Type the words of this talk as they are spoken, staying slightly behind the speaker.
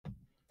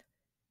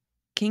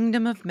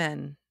Kingdom of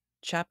Men,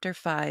 Chapter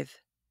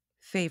 5,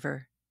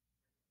 Favor.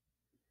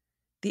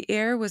 The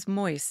air was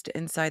moist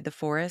inside the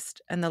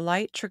forest, and the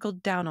light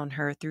trickled down on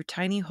her through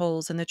tiny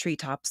holes in the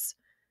treetops.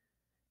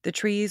 The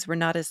trees were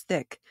not as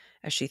thick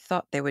as she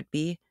thought they would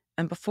be,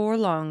 and before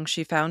long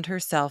she found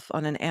herself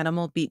on an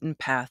animal-beaten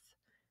path.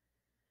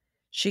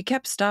 She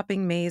kept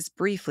stopping Maze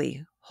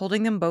briefly,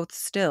 holding them both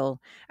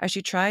still, as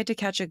she tried to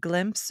catch a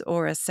glimpse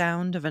or a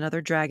sound of another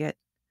dragget.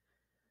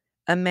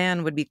 A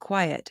man would be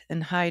quiet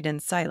and hide in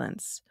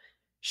silence.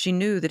 She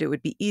knew that it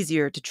would be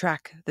easier to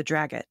track the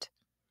dragget.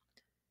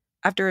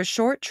 After a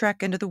short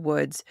trek into the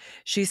woods,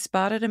 she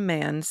spotted a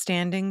man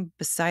standing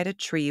beside a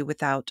tree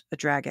without a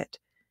dragget.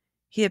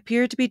 He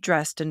appeared to be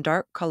dressed in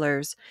dark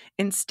colors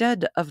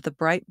instead of the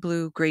bright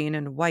blue, green,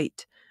 and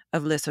white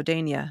of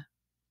Lysodania.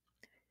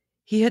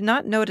 He had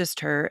not noticed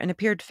her and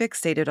appeared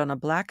fixated on a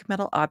black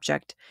metal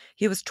object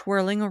he was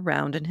twirling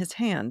around in his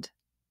hand.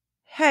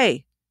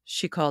 "Hey!"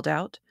 she called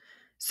out.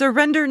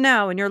 "Surrender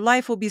now and your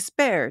life will be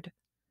spared."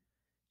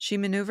 She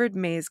maneuvered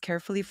Maze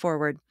carefully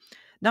forward,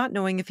 not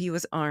knowing if he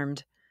was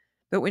armed,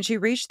 but when she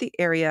reached the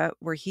area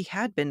where he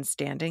had been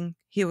standing,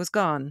 he was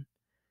gone.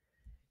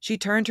 She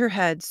turned her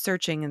head,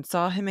 searching, and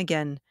saw him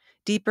again,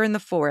 deeper in the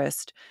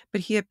forest,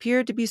 but he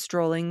appeared to be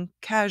strolling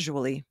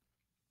casually.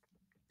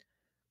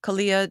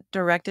 KaLeah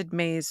directed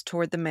Maze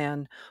toward the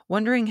man,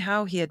 wondering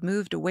how he had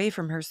moved away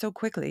from her so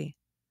quickly.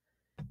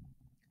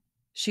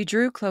 She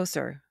drew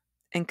closer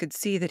and could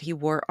see that he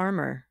wore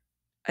armor.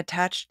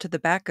 Attached to the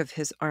back of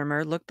his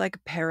armor looked like a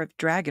pair of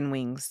dragon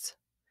wings.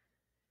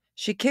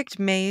 She kicked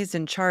Maze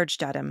and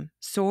charged at him,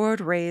 sword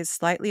raised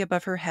slightly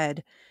above her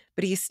head,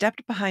 but he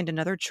stepped behind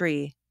another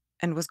tree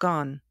and was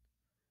gone.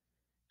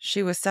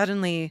 She was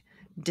suddenly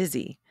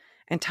dizzy,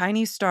 and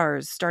tiny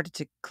stars started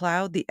to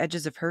cloud the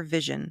edges of her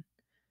vision.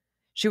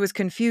 She was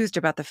confused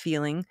about the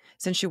feeling,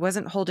 since she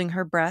wasn't holding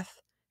her breath,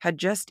 had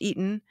just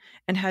eaten,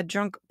 and had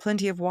drunk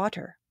plenty of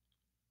water.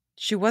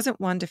 She wasn't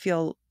one to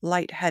feel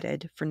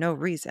lightheaded for no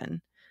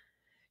reason.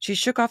 She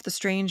shook off the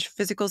strange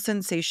physical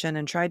sensation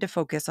and tried to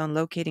focus on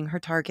locating her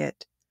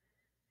target.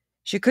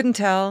 She couldn't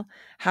tell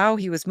how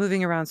he was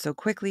moving around so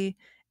quickly,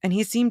 and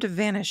he seemed to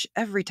vanish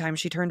every time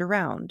she turned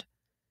around.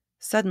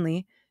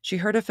 Suddenly, she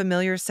heard a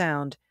familiar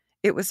sound.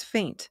 It was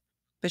faint,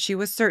 but she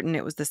was certain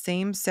it was the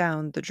same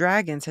sound the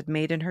dragons had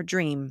made in her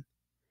dream.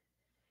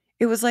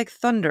 It was like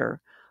thunder,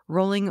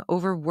 rolling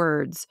over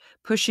words,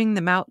 pushing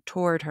them out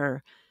toward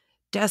her,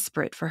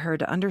 desperate for her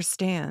to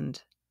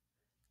understand.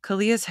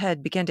 KaLeah's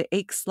head began to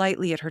ache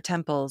slightly at her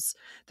temples,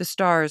 the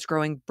stars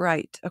growing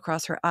bright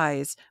across her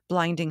eyes,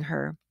 blinding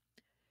her.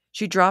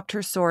 She dropped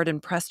her sword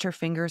and pressed her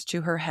fingers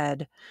to her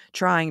head,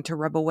 trying to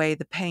rub away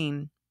the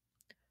pain.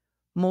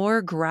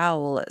 More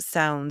growl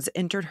sounds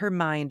entered her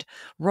mind,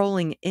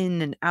 rolling in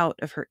and out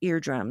of her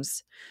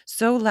eardrums,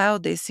 so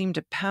loud they seemed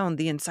to pound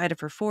the inside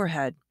of her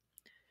forehead.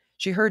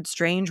 She heard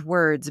strange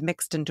words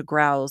mixed into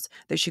growls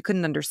that she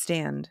couldn't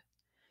understand.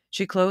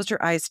 She closed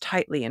her eyes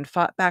tightly and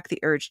fought back the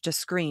urge to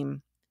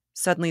scream.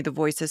 Suddenly the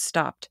voices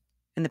stopped,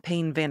 and the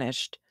pain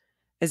vanished,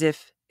 as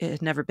if it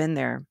had never been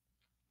there.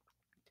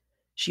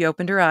 She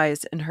opened her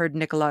eyes and heard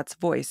Nicolot's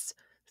voice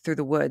through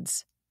the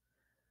woods.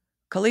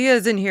 "KaLeah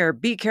is in here.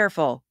 Be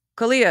careful.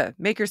 KaLeah,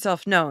 make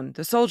yourself known.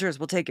 The soldiers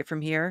will take it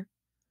from here."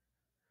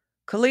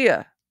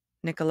 "KaLeah,"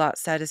 Nicolot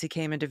said as he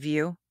came into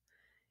view.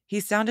 He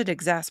sounded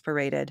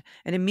exasperated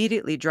and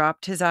immediately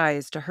dropped his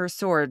eyes to her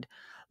sword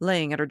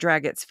laying at her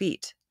dragget's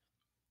feet.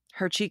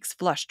 Her cheeks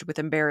flushed with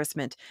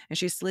embarrassment, and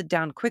she slid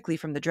down quickly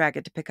from the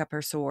dragget to pick up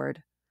her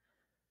sword.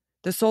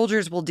 "The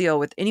soldiers will deal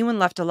with anyone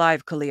left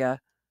alive, KaLeah.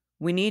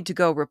 We need to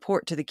go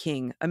report to the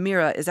king.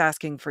 Amira is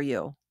asking for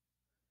you."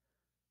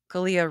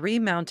 KaLeah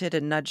remounted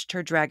and nudged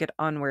her dragget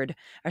onward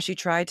as she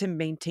tried to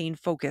maintain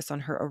focus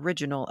on her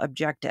original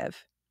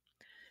objective.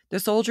 The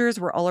soldiers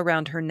were all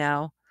around her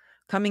now,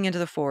 coming into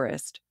the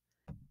forest.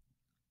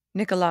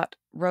 Nicolot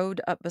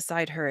rode up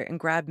beside her and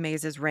grabbed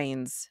Maze's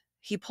reins.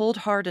 He pulled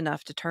hard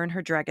enough to turn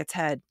her dragget's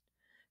head.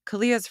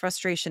 KaLeah's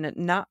frustration at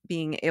not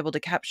being able to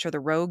capture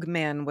the rogue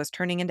man was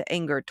turning into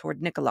anger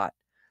toward Nicolot.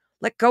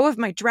 "Let go of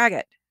my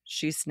dragget,"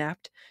 she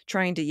snapped,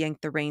 trying to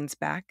yank the reins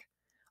back.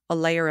 A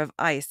layer of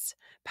ice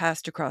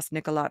passed across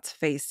Nicolot's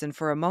face, and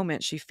for a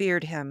moment she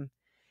feared him.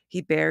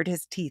 He bared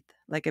his teeth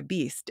like a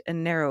beast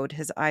and narrowed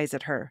his eyes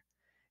at her.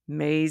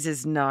 "Maze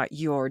is not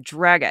your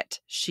dragget.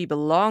 She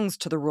belongs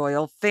to the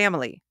royal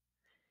family."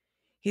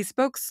 He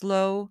spoke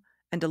slow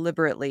and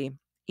deliberately,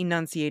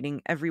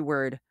 enunciating every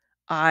word.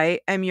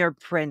 "I am your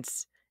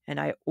prince, and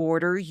I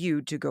order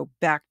you to go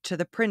back to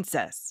the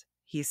princess,"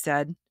 he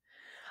said.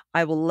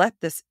 "I will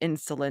let this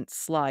insolence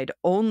slide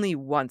only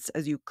once,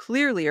 as you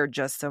clearly are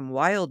just some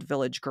wild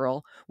village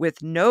girl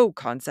with no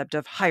concept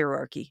of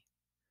hierarchy."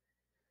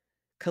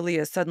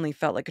 KaLeah suddenly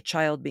felt like a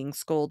child being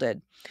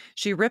scolded.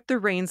 She ripped the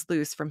reins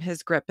loose from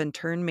his grip and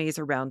turned Maze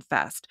around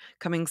fast,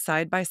 coming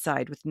side by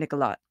side with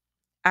Nicolot.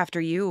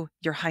 "After you,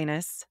 your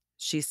highness,"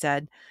 she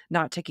said,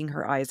 not taking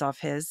her eyes off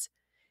his.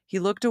 He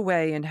looked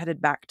away and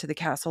headed back to the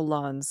castle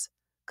lawns.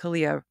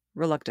 KaLeah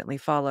reluctantly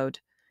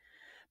followed.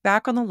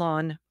 Back on the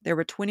lawn, there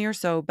were 20 or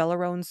so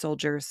Bellarone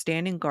soldiers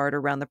standing guard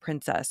around the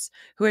princess,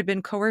 who had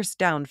been coerced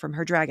down from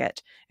her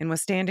dragot and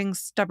was standing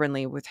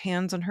stubbornly with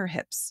hands on her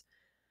hips.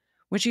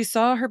 When she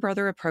saw her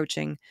brother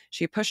approaching,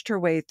 she pushed her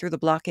way through the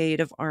blockade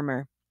of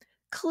armor.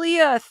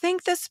 "KaLeah,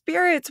 thank the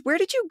spirits! Where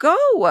did you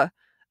go?"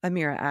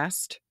 Amira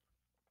asked.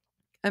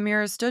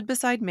 Amira stood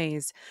beside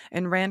Maze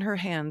and ran her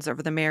hands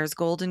over the mare's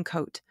golden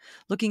coat,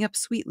 looking up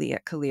sweetly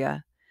at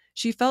KaLeah.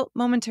 She felt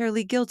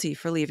momentarily guilty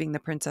for leaving the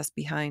princess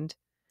behind.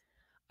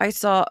 "I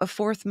saw a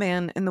fourth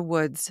man in the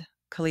woods,"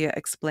 KaLeah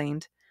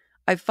explained.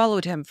 "I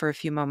followed him for a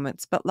few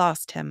moments, but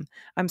lost him.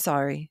 I'm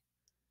sorry."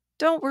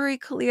 "Don't worry,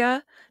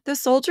 KaLeah. The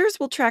soldiers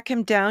will track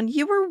him down.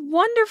 You were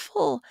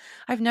wonderful.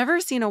 I've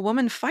never seen a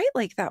woman fight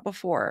like that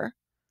before."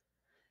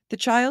 The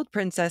child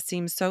princess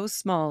seemed so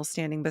small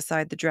standing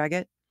beside the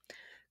dragot.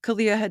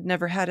 KaLeah had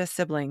never had a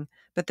sibling,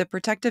 but the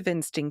protective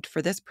instinct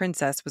for this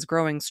princess was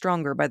growing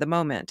stronger by the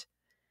moment.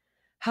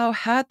 How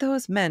had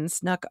those men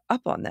snuck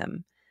up on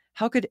them?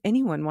 How could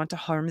anyone want to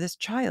harm this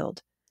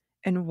child?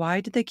 And why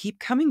did they keep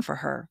coming for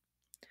her?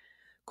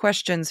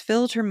 Questions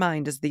filled her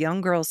mind as the young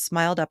girl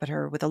smiled up at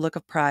her with a look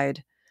of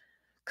pride.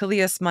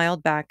 KaLeah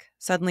smiled back,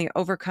 suddenly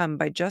overcome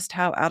by just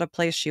how out of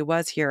place she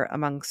was here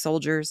among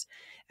soldiers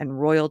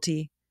and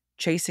royalty,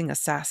 chasing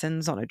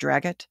assassins on a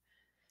dragot.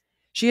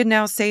 She had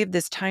now saved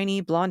this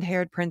tiny,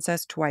 blonde-haired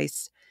princess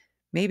twice.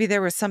 Maybe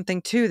there was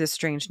something to this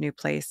strange new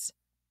place.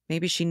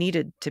 Maybe she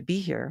needed to be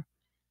here.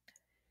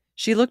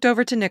 She looked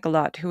over to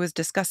Nicolot, who was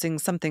discussing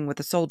something with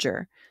a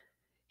soldier.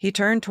 He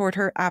turned toward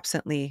her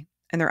absently,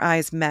 and their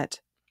eyes met.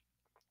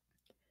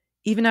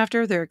 Even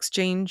after their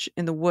exchange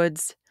in the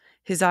woods,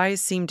 his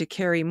eyes seemed to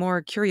carry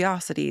more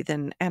curiosity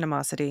than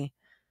animosity.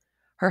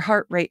 Her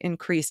heart rate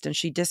increased and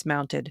she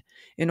dismounted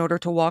in order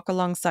to walk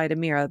alongside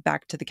Amira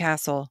back to the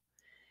castle.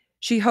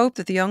 She hoped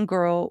that the young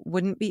girl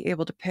wouldn't be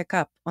able to pick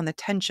up on the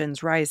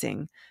tensions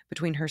rising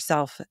between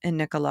herself and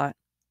Nicolot.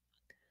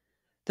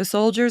 The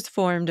soldiers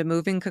formed a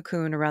moving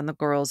cocoon around the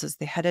girls as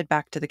they headed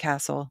back to the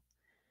castle.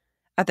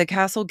 At the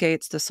castle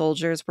gates, the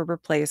soldiers were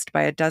replaced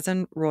by a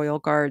dozen royal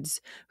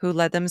guards who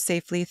led them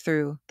safely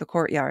through the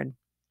courtyard.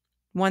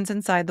 Once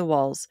inside the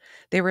walls,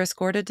 they were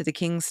escorted to the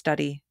king's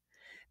study.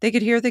 They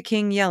could hear the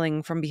king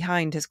yelling from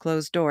behind his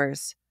closed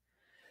doors.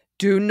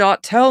 "Do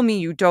not tell me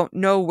you don't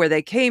know where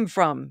they came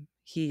from,"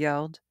 he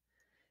yelled.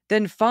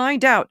 "Then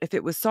find out if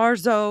it was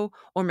Sarzo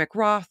or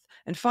McRoth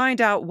and find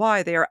out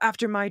why they are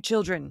after my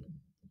children."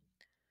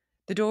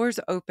 The doors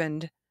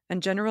opened,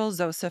 and General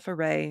Joseph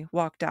Array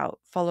walked out,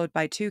 followed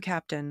by two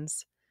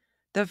captains.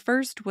 The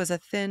first was a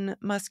thin,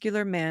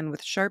 muscular man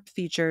with sharp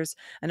features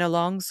and a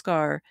long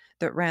scar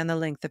that ran the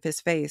length of his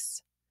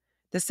face.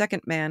 The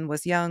second man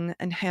was young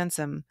and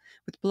handsome,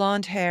 with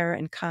blonde hair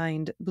and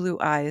kind, blue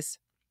eyes.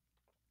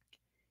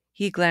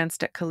 He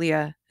glanced at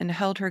KaLeah and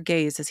held her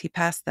gaze as he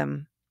passed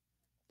them.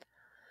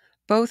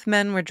 Both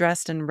men were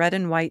dressed in red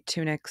and white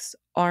tunics,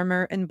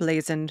 armor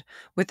emblazoned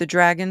with the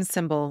dragon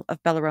symbol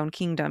of Bellarone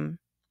Kingdom.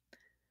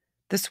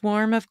 The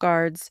swarm of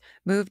guards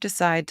moved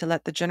aside to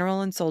let the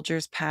general and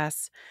soldiers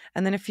pass,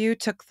 and then a few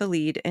took the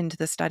lead into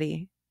the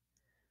study.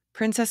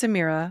 Princess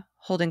Amira,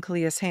 holding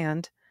KaLeah's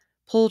hand,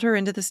 pulled her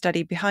into the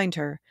study behind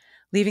her,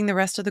 leaving the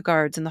rest of the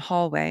guards in the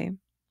hallway.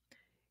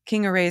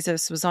 King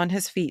Erasmus was on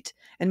his feet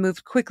and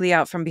moved quickly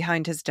out from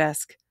behind his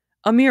desk.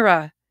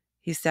 "Amira,"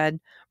 he said,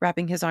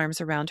 wrapping his arms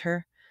around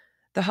her.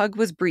 The hug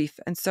was brief,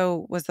 and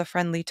so was the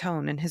friendly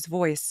tone in his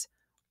voice.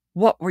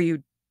 "What were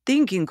you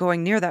thinking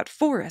going near that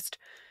forest?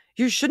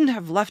 You shouldn't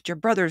have left your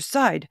brother's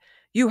side.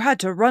 You had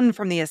to run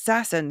from the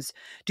assassins.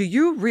 Do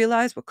you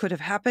realize what could have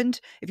happened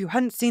if you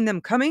hadn't seen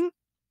them coming?"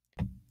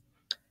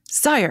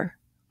 "Sire,"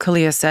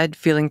 KaLeah said,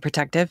 feeling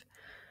protective.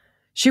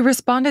 "She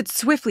responded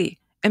swiftly,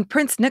 and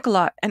Prince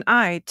Nicolot and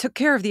I took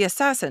care of the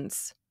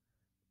assassins."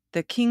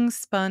 The king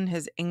spun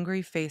his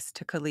angry face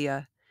to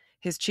KaLeah,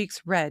 his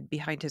cheeks red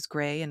behind his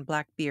gray and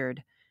black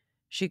beard.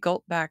 She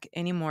gulped back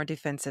any more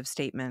defensive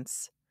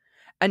statements.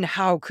 "And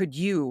how could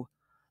you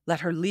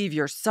let her leave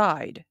your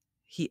side?"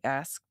 he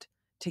asked,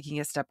 taking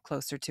a step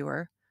closer to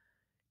her.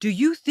 "Do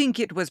you think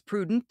it was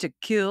prudent to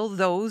kill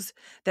those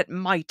that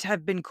might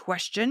have been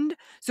questioned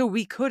so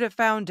we could have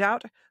found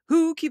out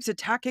who keeps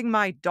attacking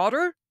my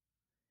daughter?"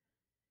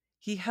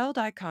 He held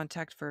eye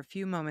contact for a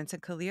few moments,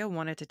 and KaLeah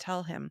wanted to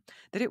tell him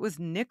that it was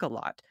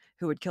Nicolot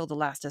who had killed the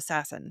last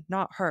assassin,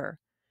 not her.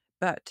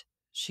 But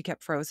she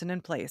kept frozen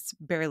in place,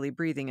 barely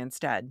breathing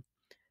instead.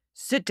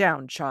 "Sit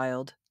down,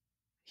 child,"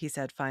 he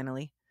said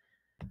finally.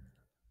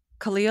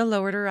 KaLeah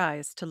lowered her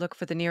eyes to look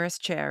for the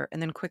nearest chair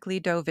and then quickly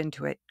dove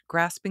into it,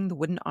 grasping the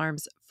wooden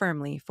arms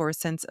firmly for a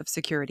sense of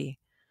security.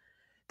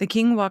 The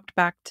king walked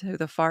back to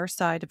the far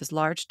side of his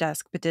large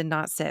desk but did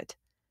not sit.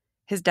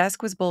 His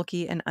desk was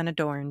bulky and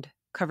unadorned,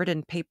 covered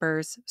in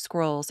papers,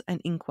 scrolls,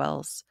 and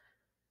inkwells.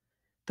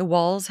 The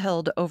walls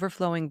held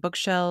overflowing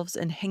bookshelves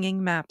and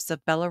hanging maps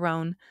of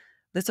Bellarone,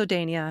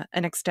 Lysodania,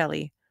 and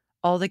Exteli,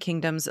 all the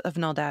kingdoms of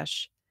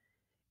Naldash.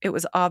 It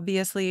was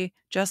obviously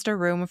just a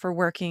room for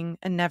working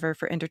and never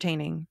for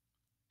entertaining.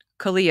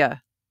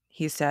 "KaLeah,"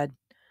 he said,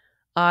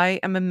 I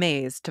am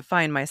amazed to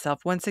find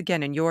myself once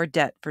again in your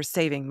debt for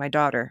saving my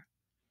daughter."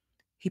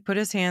 He put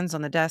his hands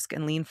on the desk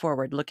and leaned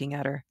forward, looking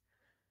at her.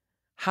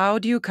 "How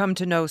do you come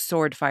to know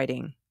sword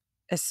fighting,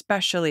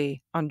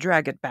 especially on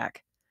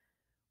Dragonback?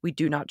 We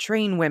do not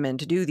train women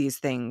to do these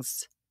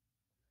things."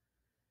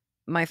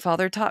 "My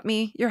father taught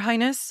me, Your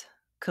Highness,"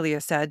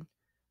 KaLeah said.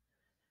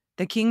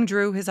 The king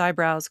drew his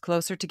eyebrows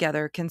closer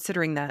together,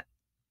 considering that.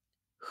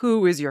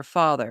 "Who is your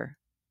father?"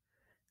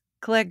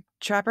 "Clegg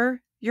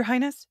Trapper, Your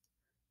Highness."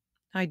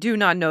 "I do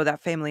not know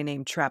that family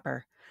name,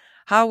 Trapper.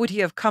 How would he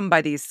have come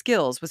by these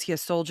skills? Was he a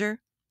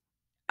soldier?"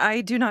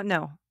 "I do not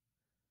know."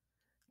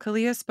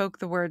 KaLeah spoke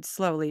the words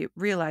slowly,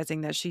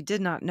 realizing that she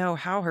did not know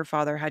how her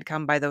father had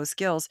come by those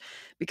skills,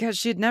 because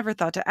she had never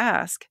thought to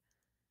ask.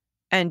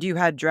 "And you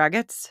had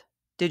dragons?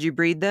 Did you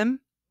breed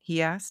them?"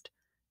 he asked.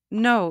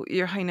 "No,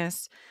 Your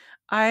Highness.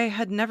 I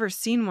had never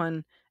seen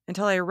one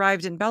until I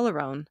arrived in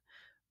Bellerone.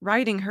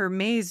 Riding her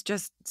maze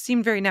just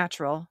seemed very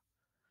natural."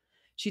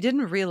 She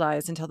didn't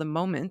realize until the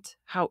moment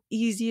how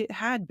easy it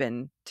had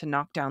been to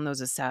knock down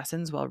those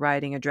assassins while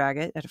riding a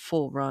dragon at a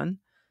full run.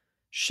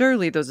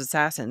 Surely those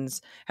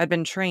assassins had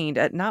been trained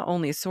at not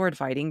only sword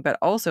fighting, but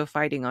also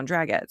fighting on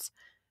dragons.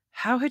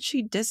 How had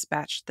she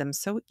dispatched them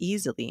so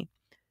easily?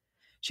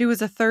 She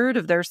was a third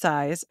of their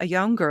size, a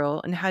young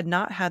girl, and had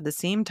not had the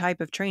same type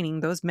of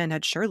training those men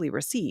had surely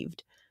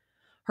received.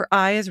 Her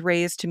eyes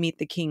raised to meet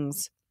the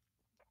king's,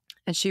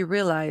 and she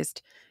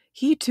realized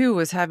he too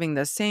was having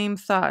the same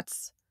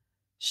thoughts.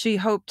 She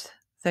hoped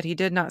that he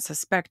did not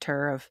suspect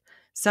her of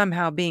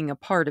somehow being a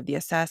part of the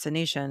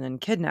assassination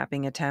and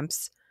kidnapping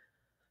attempts.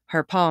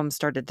 Her palms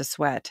started to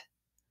sweat.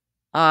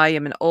 "I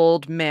am an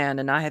old man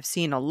and I have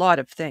seen a lot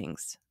of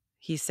things,"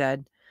 he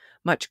said,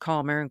 much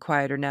calmer and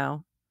quieter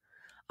now.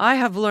 "I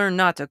have learned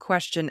not to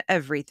question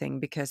everything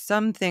because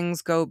some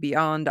things go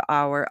beyond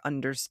our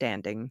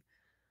understanding.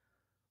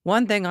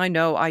 One thing I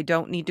know I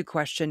don't need to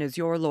question is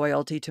your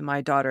loyalty to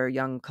my daughter,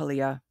 young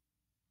KaLeah."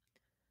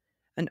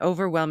 An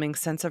overwhelming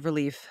sense of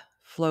relief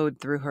flowed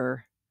through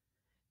her.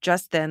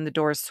 Just then the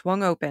doors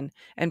swung open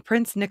and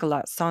Prince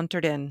Nicolot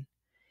sauntered in.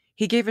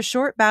 He gave a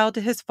short bow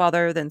to his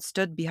father, then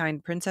stood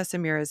behind Princess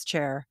Amira's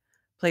chair,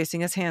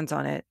 placing his hands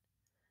on it.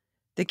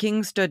 The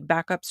king stood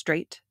back up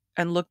straight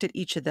and looked at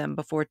each of them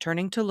before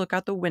turning to look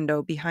out the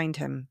window behind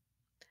him.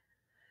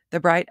 The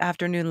bright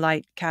afternoon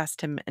light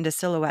cast him into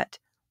silhouette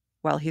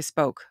while he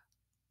spoke.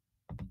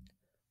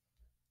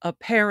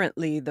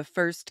 "Apparently, the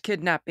first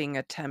kidnapping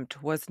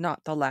attempt was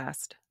not the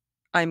last.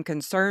 I'm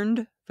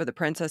concerned for the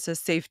princess's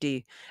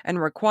safety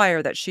and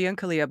require that she and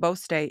KaLeah both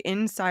stay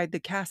inside the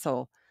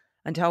castle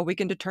until we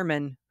can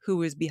determine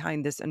who is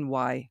behind this and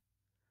why."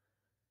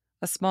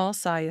 A small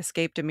sigh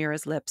escaped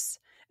Amira's lips,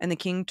 and the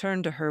king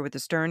turned to her with a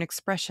stern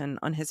expression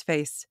on his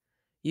face.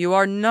 "You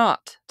are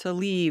not to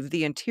leave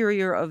the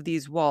interior of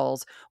these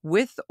walls,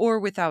 with or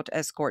without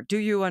escort. Do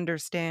you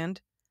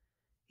understand?"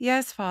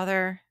 "Yes,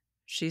 father,"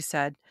 she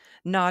said,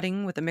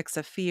 nodding with a mix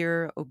of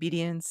fear,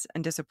 obedience,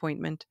 and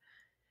disappointment.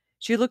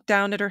 She looked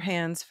down at her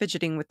hands,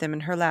 fidgeting with them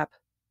in her lap.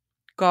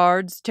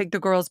 "Guards, take the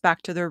girls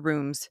back to their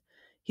rooms,"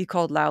 he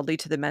called loudly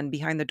to the men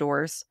behind the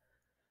doors.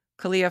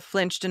 KaLeah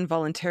flinched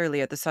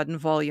involuntarily at the sudden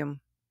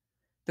volume.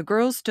 The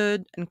girls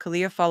stood, and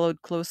KaLeah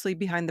followed closely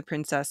behind the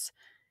princess,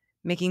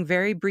 making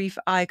very brief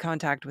eye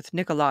contact with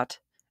Nicolot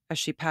as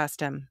she passed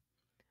him.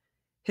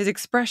 His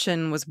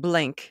expression was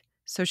blank,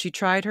 so she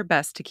tried her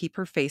best to keep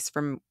her face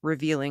from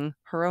revealing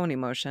her own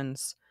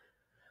emotions.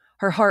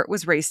 Her heart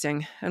was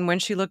racing, and when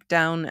she looked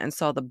down and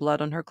saw the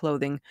blood on her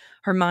clothing,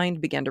 her mind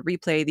began to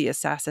replay the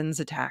assassin's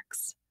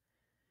attacks.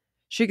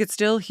 She could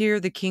still hear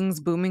the king's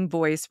booming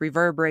voice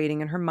reverberating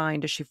in her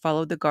mind as she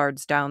followed the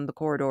guards down the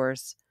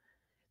corridors.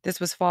 This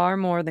was far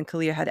more than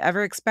KaLeah had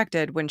ever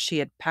expected when she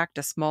had packed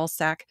a small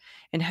sack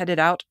and headed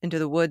out into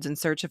the woods in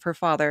search of her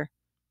father.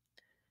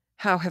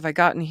 "How have I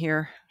gotten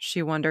here?"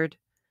 she wondered.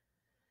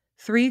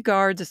 3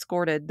 guards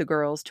escorted the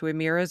girls to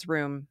Amira's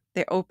room.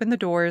 They opened the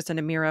doors and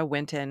Amira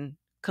went in.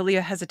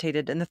 KaLeah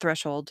hesitated in the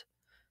threshold.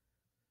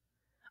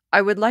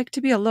 "I would like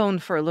to be alone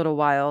for a little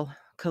while,"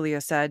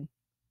 KaLeah said.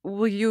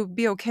 "Will you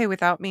be okay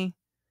without me?"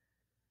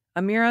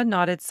 Amira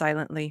nodded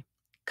silently.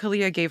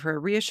 KaLeah gave her a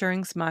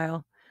reassuring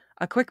smile,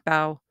 a quick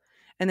bow,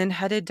 and then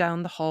headed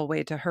down the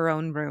hallway to her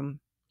own room.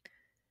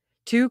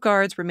 2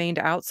 guards remained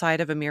outside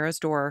of Amira's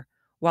door,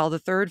 while the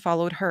third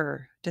followed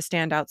her to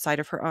stand outside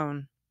of her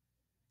own.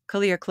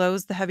 KaLeah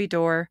closed the heavy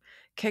door,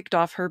 kicked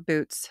off her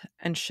boots,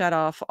 and shed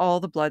off all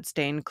the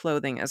blood-stained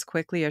clothing as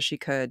quickly as she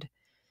could.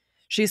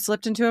 She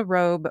slipped into a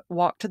robe,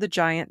 walked to the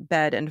giant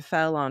bed, and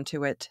fell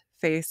onto it,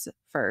 face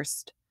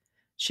first.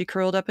 She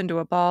curled up into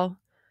a ball,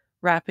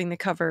 wrapping the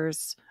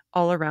covers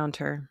all around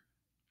her.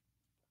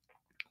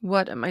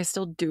 What am I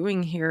still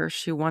doing here?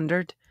 She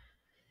wondered.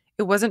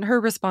 It wasn't her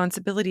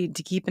responsibility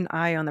to keep an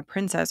eye on the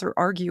princess or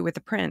argue with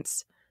the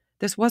prince.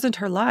 This wasn't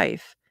her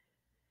life.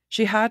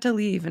 She had to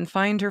leave and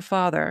find her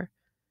father,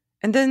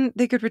 and then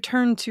they could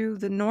return to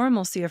the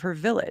normalcy of her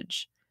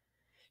village.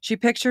 She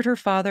pictured her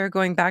father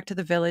going back to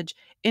the village,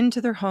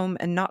 into their home,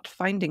 and not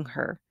finding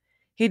her.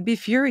 He'd be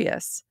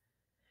furious.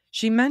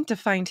 She meant to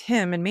find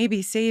him and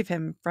maybe save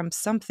him from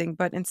something,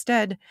 but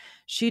instead,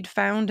 she'd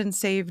found and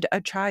saved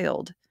a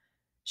child.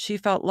 She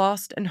felt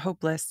lost and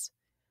hopeless.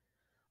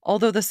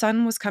 Although the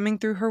sun was coming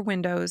through her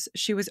windows,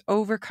 she was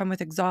overcome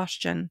with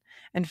exhaustion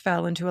and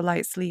fell into a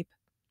light sleep.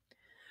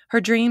 Her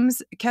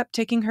dreams kept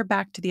taking her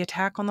back to the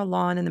attack on the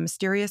lawn and the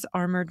mysterious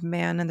armored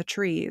man in the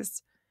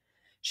trees.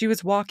 She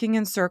was walking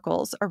in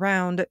circles,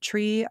 around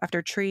tree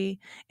after tree,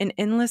 in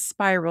endless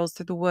spirals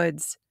through the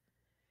woods.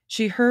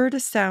 She heard a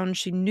sound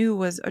she knew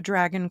was a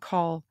dragon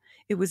call.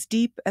 It was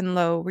deep and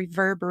low,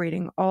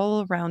 reverberating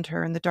all around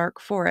her in the dark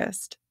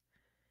forest.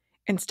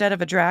 Instead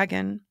of a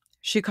dragon,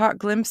 she caught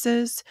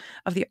glimpses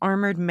of the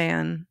armored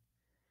man.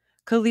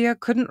 KaLeah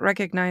couldn't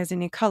recognize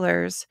any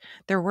colors.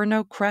 There were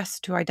no crests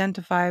to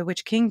identify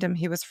which kingdom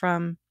he was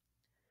from.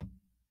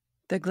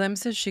 The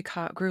glimpses she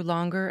caught grew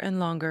longer and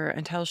longer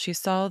until she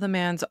saw the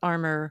man's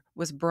armor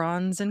was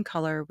bronze in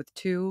color with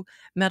two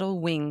metal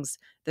wings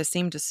that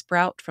seemed to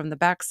sprout from the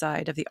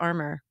backside of the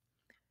armor.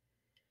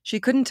 She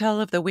couldn't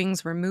tell if the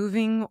wings were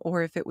moving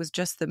or if it was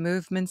just the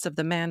movements of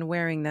the man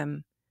wearing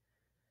them.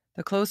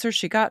 The closer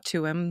she got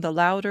to him, the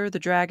louder the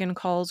dragon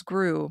calls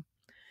grew.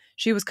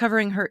 She was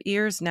covering her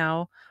ears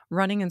now,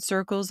 running in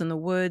circles in the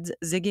woods,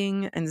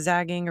 zigging and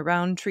zagging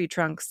around tree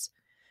trunks.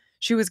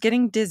 She was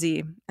getting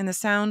dizzy, and the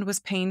sound was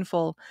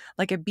painful,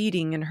 like a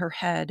beating in her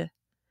head.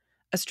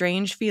 A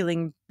strange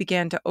feeling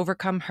began to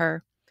overcome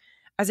her,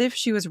 as if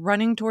she was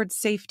running toward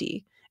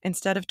safety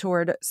instead of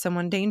toward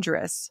someone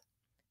dangerous.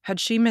 Had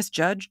she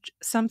misjudged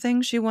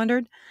something, she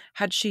wondered?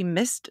 Had she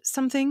missed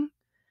something?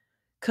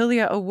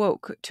 KaLeah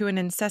awoke to an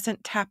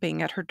incessant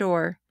tapping at her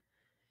door.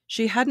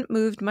 She hadn't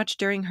moved much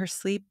during her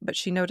sleep, but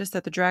she noticed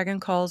that the dragon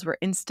calls were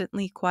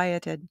instantly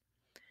quieted.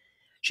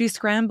 She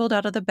scrambled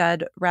out of the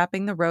bed,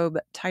 wrapping the robe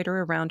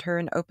tighter around her,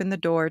 and opened the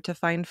door to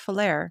find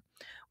KaLeah,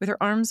 with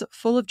her arms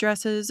full of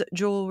dresses,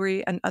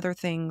 jewelry, and other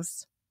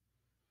things.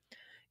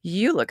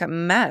 "You look a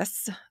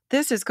mess.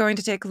 This is going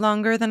to take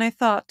longer than I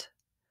thought."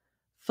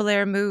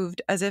 KaLeah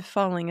moved as if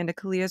falling into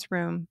KaLeah's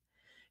room.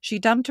 She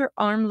dumped her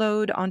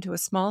armload onto a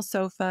small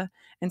sofa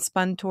and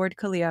spun toward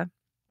KaLeah.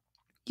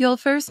 "You'll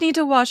first need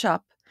to wash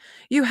up.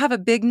 You have a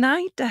big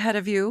night ahead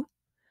of you."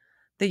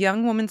 The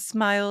young woman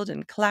smiled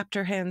and clapped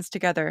her hands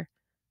together.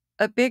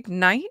 "A big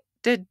night?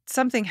 Did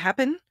something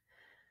happen?"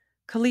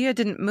 KaLeah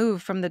didn't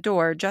move from the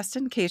door, just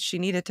in case she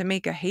needed to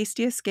make a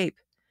hasty escape.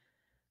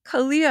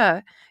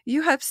 "KaLeah,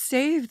 you have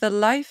saved the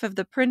life of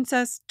the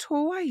princess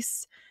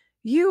twice.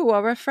 You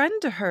are a friend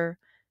to her.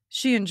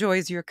 She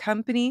enjoys your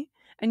company,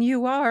 and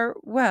you are,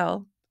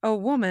 well, a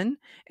woman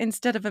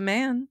instead of a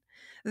man.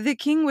 The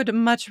king would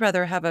much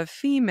rather have a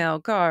female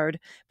guard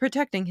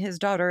protecting his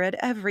daughter at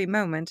every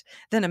moment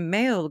than a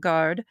male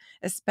guard,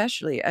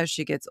 especially as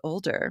she gets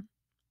older."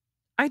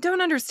 "I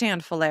don't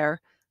understand, Falair,"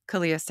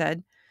 KaLeah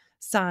said,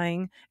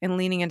 sighing and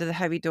leaning into the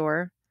heavy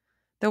door.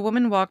 The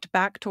woman walked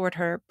back toward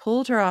her,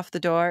 pulled her off the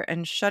door,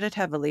 and shut it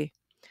heavily.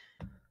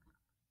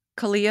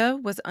 KaLeah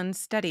was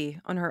unsteady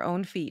on her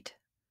own feet.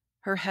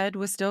 Her head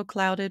was still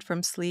clouded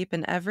from sleep,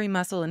 and every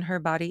muscle in her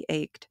body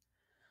ached.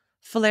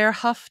 Falair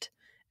huffed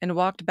and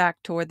walked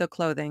back toward the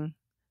clothing.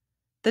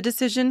 "The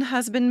decision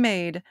has been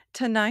made.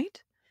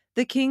 Tonight,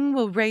 the king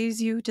will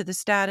raise you to the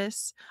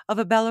status of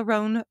a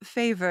Bellarone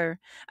favor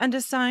and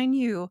assign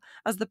you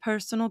as the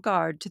personal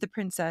guard to the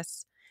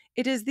princess.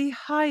 It is the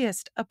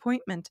highest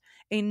appointment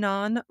a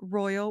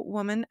non-royal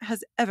woman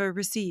has ever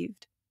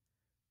received."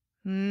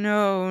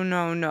 "No,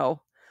 no,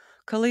 no."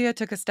 KaLeah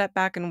took a step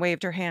back and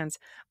waved her hands.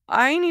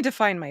 "I need to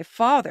find my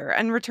father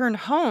and return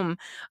home.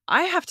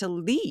 I have to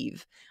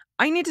leave.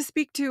 I need to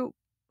speak to...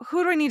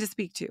 Who do I need to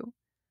speak to?"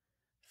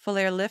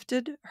 Falair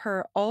lifted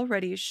her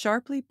already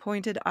sharply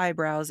pointed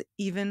eyebrows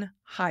even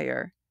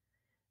higher.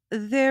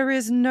 "There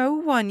is no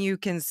one you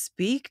can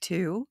speak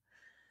to.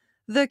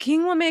 The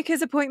king will make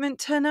his appointment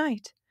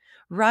tonight.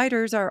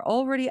 Riders are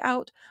already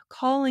out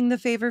calling the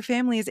favor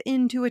families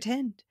in to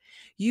attend.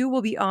 You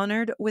will be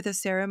honored with a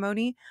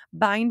ceremony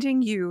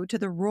binding you to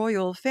the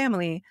royal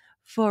family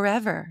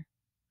forever."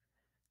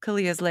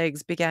 KaLeah's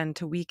legs began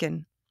to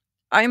weaken.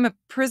 "I am a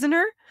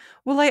prisoner?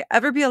 Will I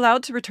ever be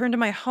allowed to return to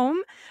my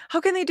home?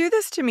 How can they do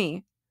this to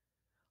me?"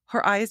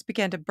 Her eyes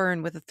began to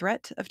burn with the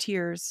threat of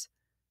tears.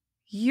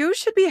 "You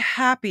should be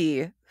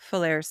happy,"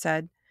 Falair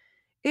said.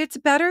 "It's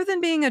better than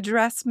being a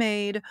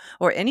dressmaid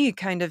or any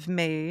kind of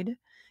maid.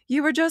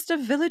 You were just a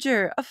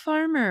villager, a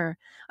farmer,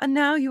 and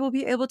now you will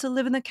be able to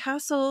live in the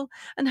castle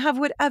and have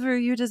whatever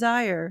you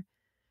desire.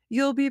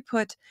 You'll be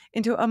put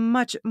into a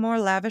much more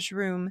lavish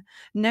room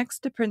next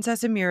to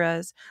Princess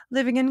Amira's,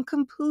 living in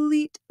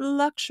complete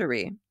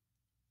luxury."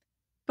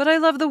 "But I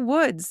love the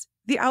woods,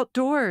 the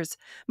outdoors,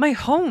 my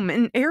home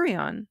in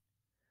Arion."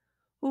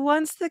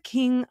 "Once the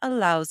king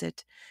allows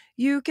it,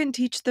 you can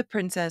teach the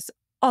princess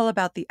all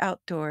about the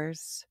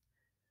outdoors.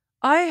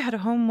 I had a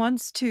home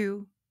once,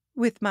 too,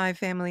 with my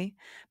family,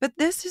 but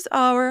this is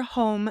our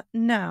home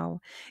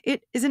now.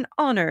 It is an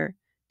honor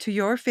to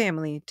your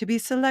family to be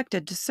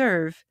selected to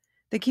serve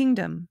the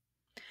kingdom,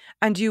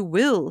 and you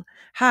will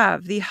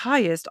have the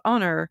highest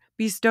honor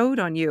bestowed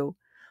on you,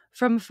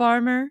 from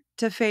farmer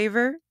to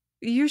favor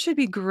You should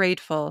be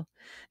grateful.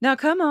 Now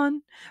come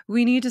on,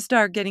 we need to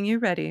start getting you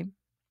ready.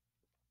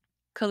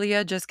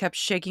 KaLeah just kept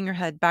shaking her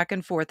head back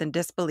and forth in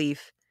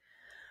disbelief.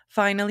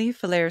 Finally,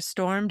 Philaire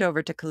stormed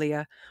over to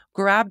KaLeah,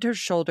 grabbed her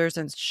shoulders,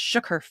 and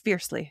shook her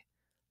fiercely.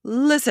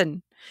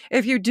 Listen,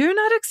 if you do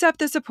not accept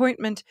this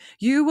appointment,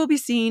 you will be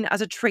seen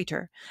as a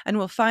traitor and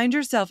will find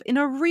yourself in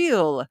a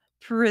real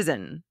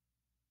prison.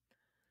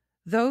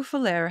 Though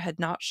Philaire had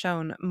not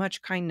shown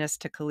much kindness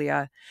to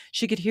KaLeah,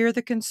 she could hear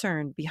the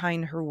concern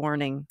behind her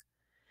warning.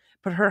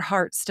 But her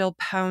heart still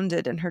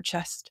pounded in her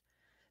chest.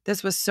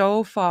 This was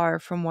so far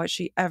from what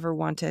she ever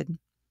wanted.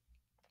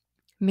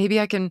 Maybe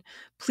I can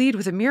plead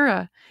with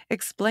Amira,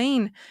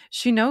 explain.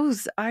 She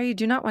knows I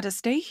do not want to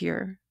stay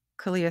here,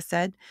 KaLeah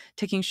said,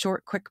 taking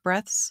short, quick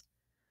breaths.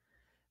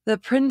 The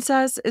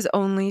princess is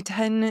only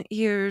 10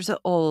 years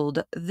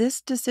old.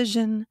 This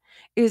decision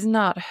is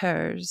not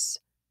hers.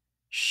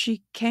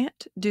 She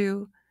can't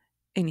do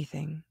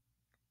anything.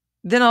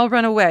 Then I'll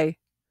run away.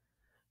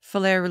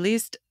 Philaire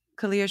released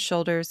KaLeah's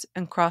shoulders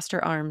and crossed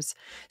her arms,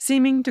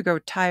 seeming to grow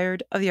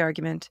tired of the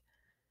argument.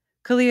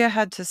 KaLeah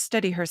had to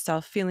steady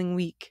herself, feeling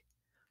weak.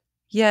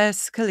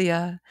 Yes,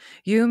 KaLeah,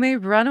 you may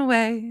run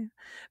away,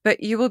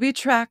 but you will be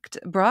tracked,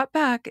 brought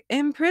back,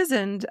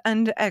 imprisoned,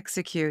 and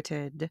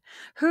executed.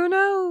 Who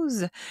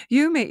knows?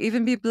 You may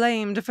even be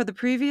blamed for the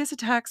previous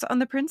attacks on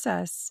the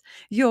princess.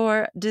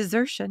 Your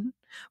desertion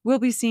will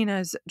be seen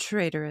as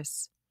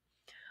traitorous.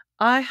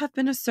 I have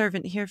been a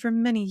servant here for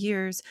many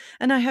years,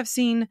 and I have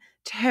seen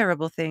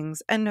terrible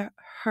things and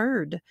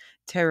heard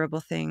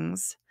terrible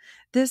things.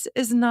 This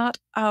is not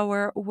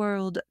our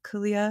world,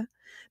 KaLeah.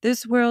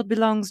 This world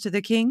belongs to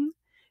the king,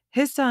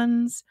 his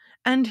sons,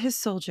 and his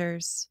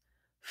soldiers.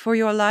 For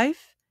your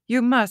life,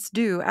 you must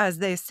do as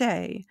they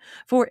say.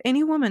 For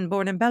any woman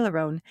born in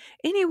Bellerone,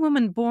 any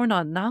woman born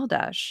on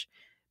Naldash,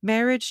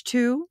 marriage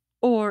to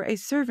or a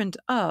servant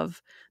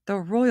of the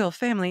royal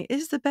family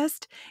is the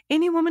best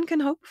any woman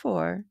can hope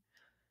for.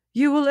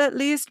 You will at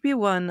least be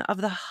one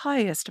of the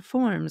highest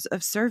forms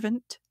of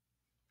servant.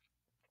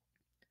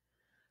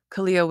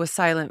 KaLeah was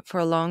silent for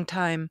a long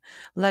time,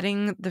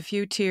 letting the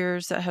few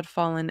tears that had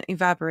fallen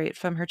evaporate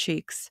from her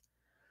cheeks.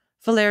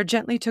 Philaire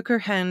gently took her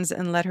hands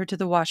and led her to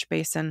the wash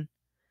basin.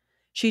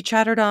 She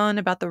chattered on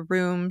about the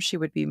room she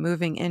would be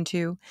moving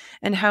into,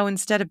 and how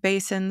instead of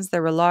basins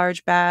there were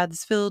large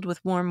baths filled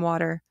with warm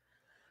water.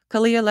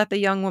 KaLeah let the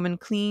young woman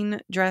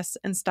clean, dress,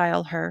 and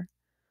style her.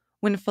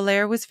 When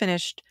Philaire was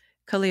finished,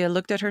 KaLeah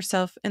looked at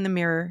herself in the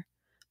mirror,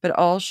 but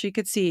all she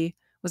could see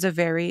was a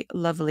very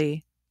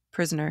lovely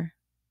prisoner.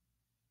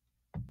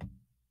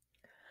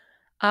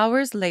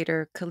 Hours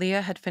later,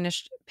 KaLeah had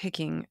finished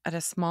picking at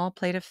a small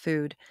plate of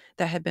food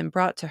that had been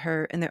brought to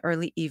her in the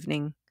early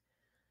evening.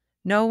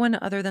 No one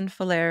other than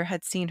Philaire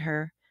had seen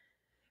her,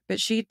 but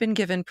she'd been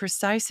given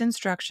precise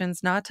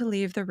instructions not to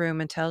leave the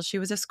room until she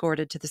was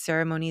escorted to the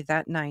ceremony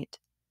that night.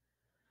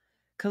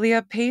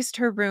 KaLeah paced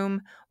her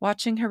room,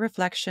 watching her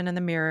reflection in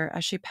the mirror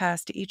as she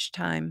passed each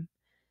time.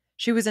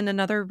 She was in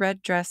another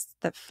red dress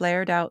that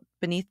flared out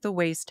beneath the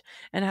waist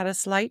and had a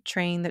slight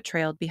train that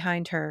trailed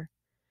behind her.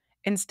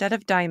 Instead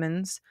of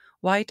diamonds,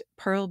 white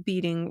pearl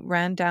beading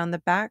ran down the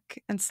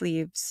back and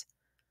sleeves.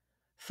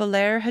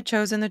 Philaire had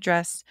chosen the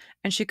dress,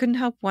 and she couldn't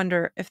help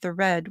wonder if the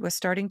red was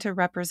starting to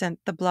represent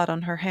the blood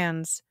on her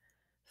hands.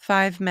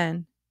 5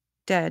 men,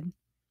 dead.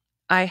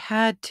 I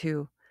had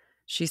to,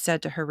 she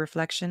said to her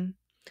reflection.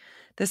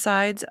 The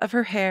sides of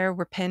her hair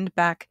were pinned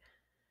back,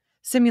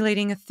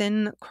 simulating a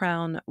thin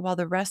crown, while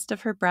the rest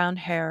of her brown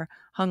hair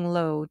hung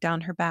low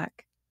down her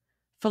back.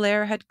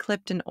 Philaire had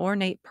clipped an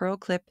ornate pearl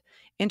clip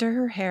into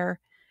her hair,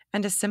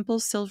 and a simple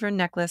silver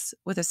necklace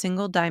with a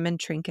single diamond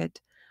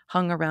trinket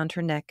hung around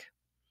her neck.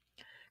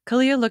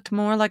 KaLeah looked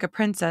more like a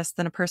princess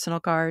than a personal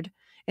guard,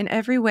 in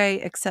every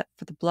way except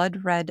for the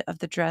blood red of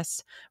the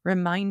dress,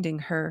 reminding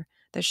her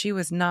that she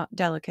was not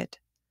delicate.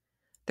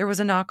 There was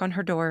a knock on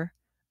her door,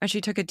 and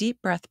she took a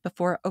deep breath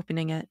before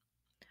opening it.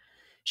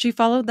 She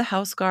followed the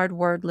house guard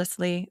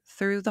wordlessly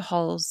through the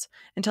halls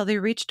until they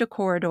reached a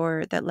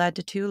corridor that led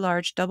to 2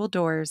 large double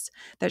doors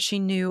that she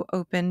knew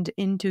opened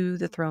into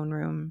the throne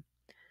room.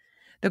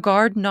 The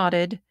guard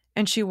nodded,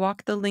 and she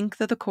walked the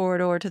length of the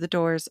corridor to the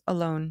doors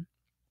alone.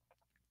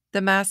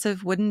 The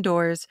massive wooden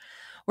doors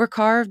were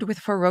carved with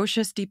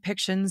ferocious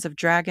depictions of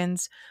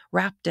dragons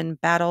wrapped in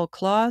battle,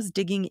 claws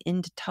digging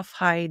into tough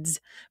hides,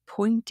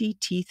 pointy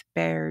teeth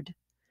bared.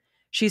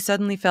 She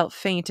suddenly felt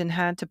faint and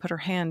had to put her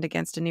hand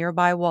against a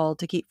nearby wall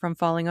to keep from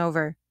falling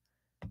over.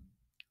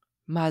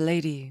 My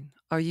lady,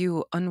 are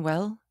you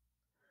unwell?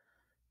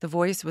 The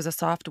voice was a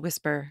soft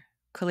whisper.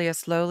 KaLeah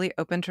slowly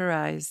opened her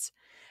eyes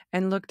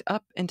and looked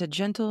up into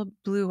gentle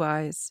blue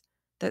eyes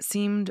that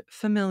seemed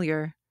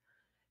familiar.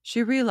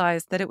 She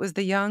realized that it was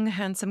the young,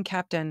 handsome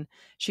captain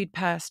she'd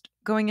passed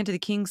going into the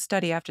king's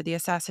study after the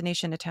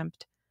assassination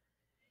attempt.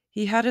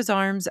 He had his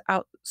arms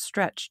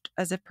outstretched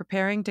as if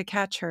preparing to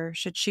catch her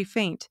should she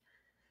faint.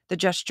 The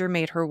gesture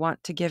made her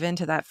want to give in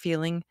to that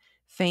feeling,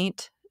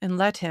 faint, and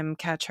let him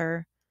catch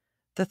her.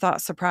 The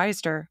thought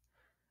surprised her.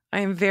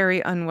 I am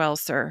very unwell,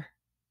 sir,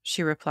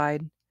 she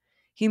replied.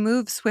 He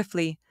moved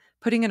swiftly,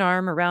 putting an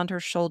arm around her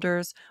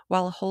shoulders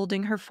while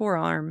holding her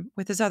forearm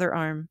with his other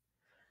arm.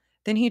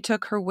 Then he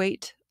took her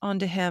weight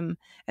onto him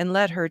and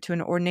led her to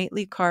an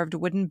ornately carved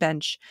wooden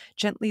bench,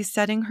 gently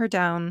setting her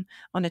down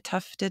on a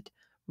tufted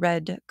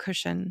red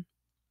cushion.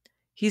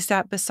 He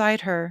sat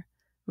beside her,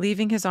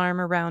 leaving his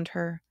arm around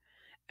her,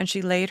 and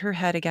she laid her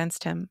head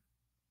against him.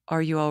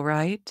 "Are you all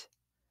right?"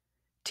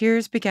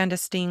 Tears began to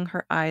sting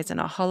her eyes, and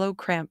a hollow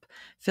cramp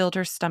filled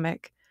her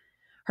stomach.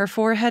 Her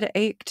forehead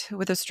ached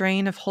with a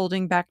strain of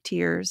holding back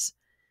tears.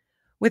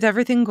 With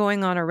everything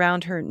going on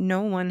around her,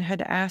 no one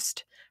had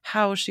asked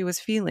how she was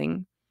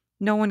feeling.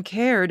 No one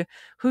cared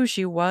who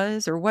she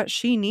was or what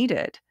she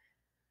needed.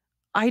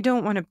 "I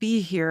don't want to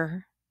be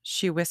here,"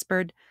 she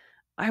whispered.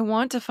 "I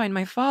want to find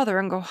my father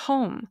and go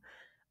home.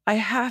 I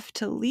have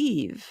to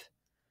leave."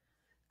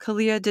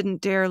 KaLeah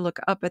didn't dare look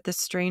up at the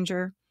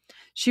stranger.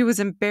 She was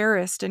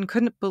embarrassed and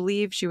couldn't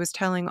believe she was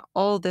telling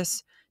all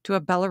this to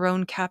a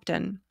Bellarone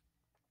captain.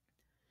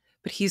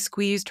 But he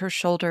squeezed her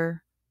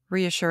shoulder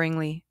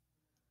reassuringly.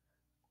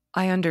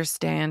 "I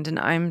understand, and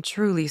I'm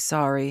truly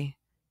sorry,"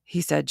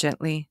 he said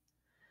gently.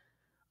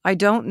 "I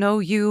don't know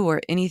you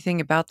or anything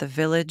about the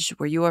village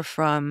where you are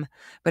from,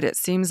 but it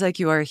seems like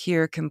you are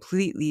here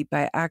completely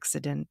by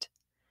accident.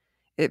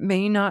 It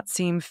may not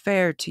seem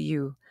fair to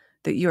you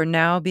that you are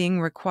now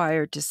being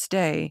required to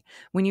stay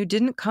when you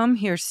didn't come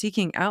here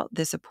seeking out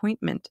this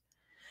appointment,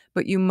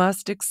 but you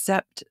must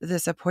accept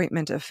this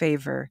appointment a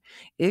favor.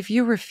 If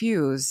you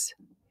refuse—"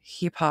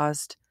 He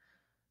paused.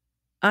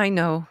 "I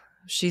know,"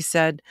 she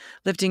said,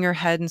 lifting her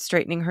head and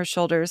straightening her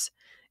shoulders.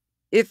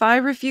 "If I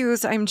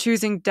refuse, I'm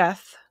choosing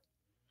death."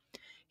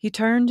 He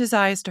turned his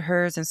eyes to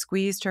hers and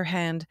squeezed her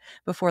hand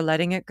before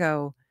letting it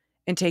go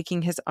and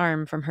taking his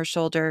arm from her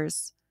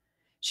shoulders.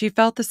 She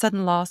felt the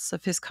sudden loss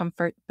of his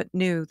comfort, but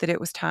knew that it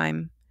was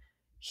time.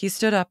 He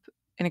stood up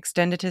and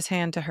extended his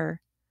hand to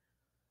her.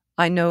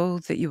 "I know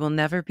that you will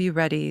never be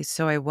ready,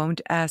 so I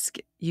won't ask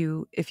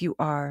you if you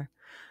are,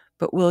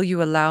 but will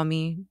you allow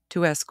me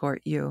to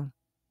escort you?"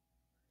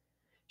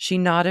 She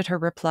nodded her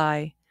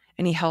reply,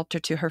 and he helped her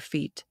to her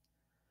feet.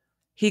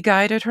 He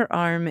guided her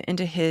arm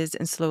into his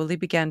and slowly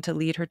began to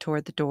lead her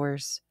toward the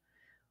doors.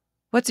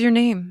 "What's your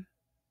name?"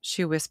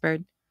 she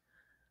whispered.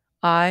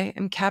 "I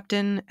am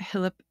Captain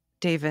Hilip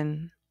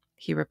Davin,"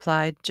 he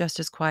replied just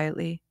as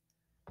quietly.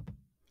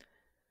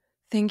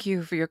 "Thank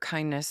you for your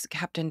kindness,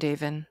 Captain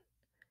Davin."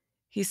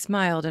 He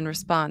smiled in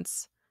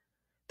response.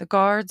 The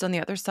guards on the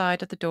other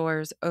side of the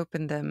doors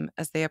opened them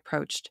as they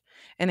approached,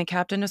 and the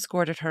captain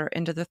escorted her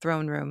into the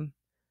throne room.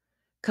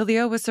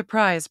 KaLeah was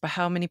surprised by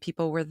how many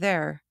people were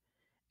there.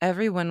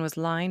 Everyone was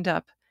lined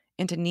up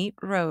into neat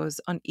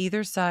rows on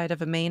either side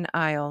of a main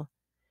aisle.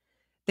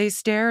 They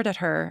stared at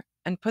her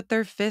and put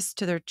their fists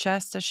to their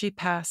chests as she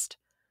passed.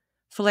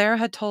 Flair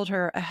had told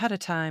her ahead of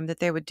time that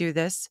they would do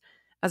this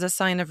as a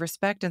sign of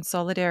respect and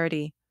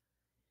solidarity.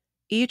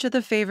 Each of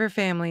the Favor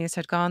families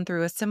had gone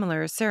through a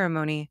similar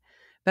ceremony,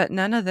 but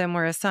none of them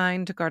were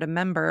assigned to guard a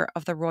member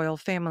of the royal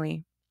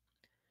family.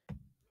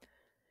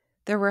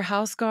 There were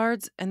house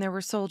guards and there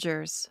were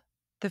soldiers.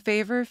 The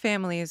Favor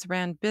families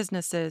ran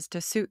businesses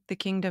to suit the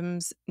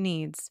kingdom's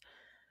needs,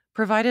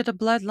 provided a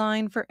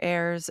bloodline for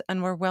heirs,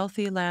 and were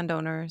wealthy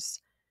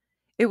landowners.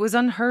 It was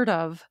unheard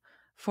of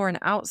for an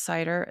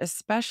outsider,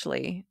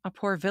 especially a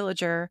poor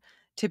villager,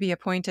 to be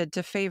appointed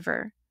to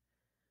Favor.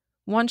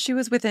 Once she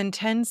was within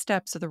 10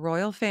 steps of the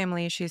royal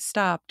family, she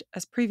stopped,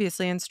 as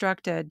previously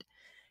instructed.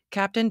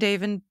 Captain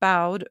Davin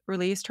bowed,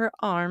 released her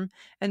arm,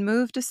 and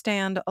moved to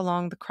stand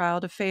along the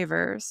crowd of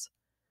favors.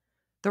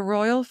 The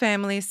royal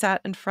family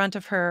sat in front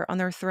of her on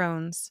their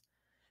thrones.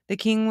 The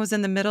king was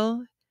in the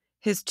middle,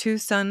 his 2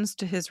 sons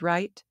to his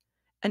right,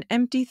 an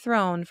empty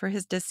throne for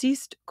his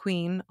deceased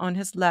queen on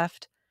his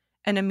left,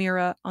 and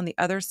Amira on the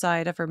other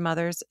side of her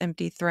mother's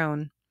empty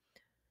throne.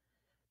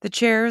 The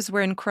chairs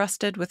were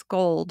encrusted with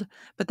gold,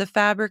 but the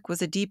fabric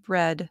was a deep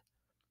red.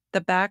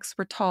 The backs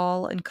were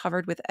tall and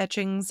covered with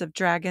etchings of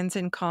dragons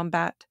in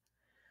combat.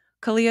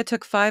 KaLeah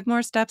took 5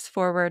 more steps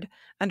forward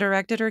and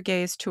directed her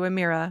gaze to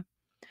Amira.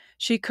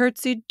 She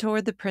curtsied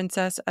toward the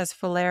princess as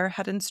Falair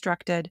had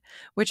instructed,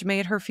 which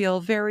made her feel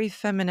very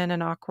feminine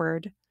and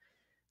awkward.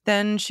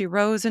 Then she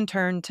rose and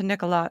turned to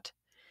Nicolot.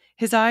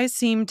 His eyes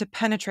seemed to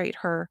penetrate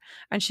her,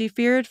 and she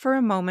feared for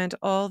a moment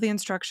all the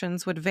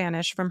instructions would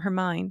vanish from her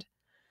mind.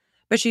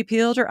 But she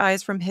peeled her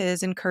eyes from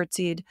his and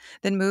curtsied,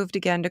 then moved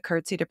again to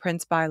curtsy to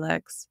Prince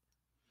Bilex.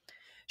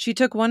 She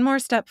took 1 more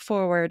step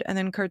forward and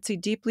then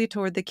curtsied deeply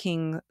toward the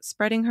king,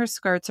 spreading her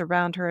skirts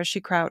around her as she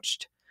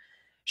crouched.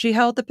 She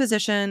held the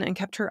position and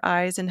kept her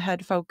eyes and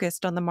head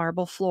focused on the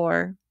marble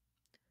floor.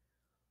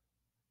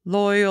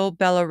 "Loyal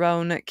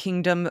Bellarone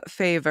Kingdom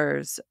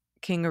favors,"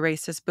 King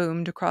Erasus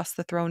boomed across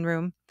the throne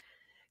room.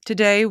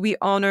 "Today we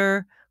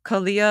honor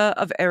KaLeah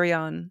of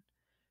Arion.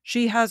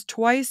 She has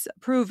twice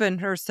proven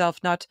herself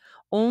not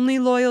only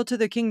loyal to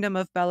the kingdom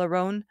of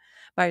Bellarone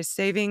by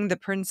saving the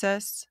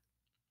princess,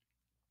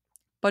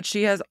 but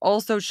she has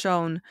also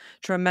shown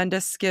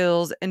tremendous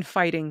skills in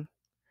fighting.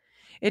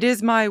 It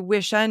is my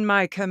wish and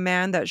my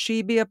command that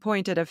she be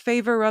appointed a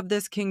favor of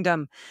this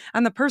kingdom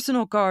and the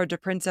personal guard to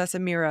Princess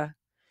Amira.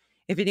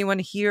 If anyone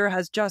here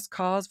has just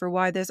cause for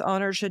why this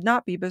honor should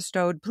not be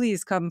bestowed,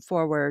 please come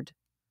forward."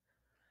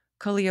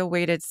 KaLeah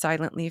waited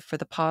silently for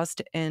the pause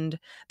to end,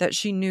 that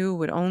she knew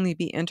would only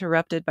be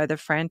interrupted by the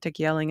frantic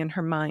yelling in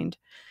her mind.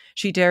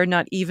 She dared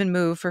not even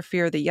move for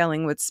fear the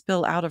yelling would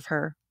spill out of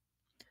her.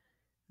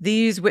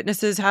 "These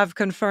witnesses have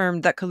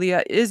confirmed that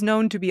KaLeah is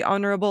known to be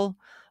honorable,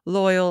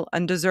 loyal,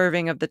 and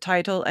deserving of the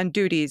title and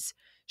duties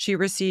she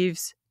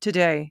receives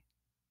today.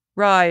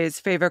 Rise,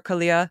 favor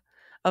KaLeah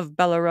of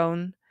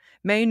Bellarone.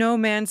 May no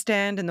man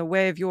stand in the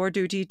way of your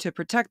duty to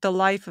protect the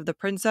life of the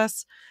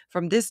princess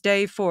from this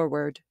day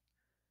forward."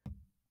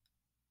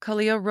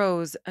 KaLeah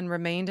rose and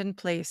remained in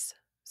place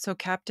so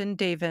Captain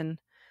Davin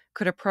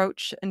could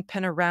approach and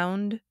pin a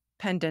round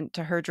pendant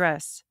to her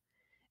dress.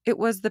 It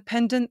was the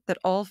pendant that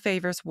all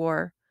favors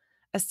wore,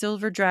 a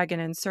silver dragon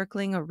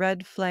encircling a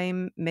red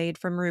flame made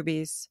from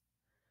rubies.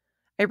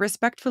 A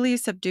respectfully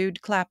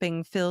subdued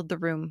clapping filled the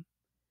room.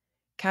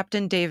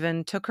 Captain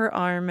Davin took her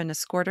arm and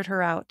escorted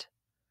her out.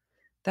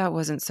 "That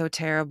wasn't so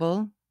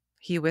terrible,"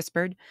 he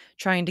whispered,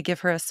 trying to give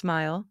her a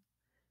smile.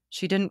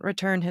 She didn't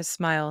return his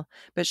smile,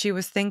 but she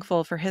was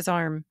thankful for his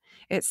arm.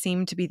 It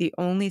seemed to be the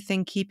only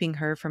thing keeping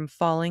her from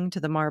falling to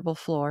the marble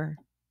floor.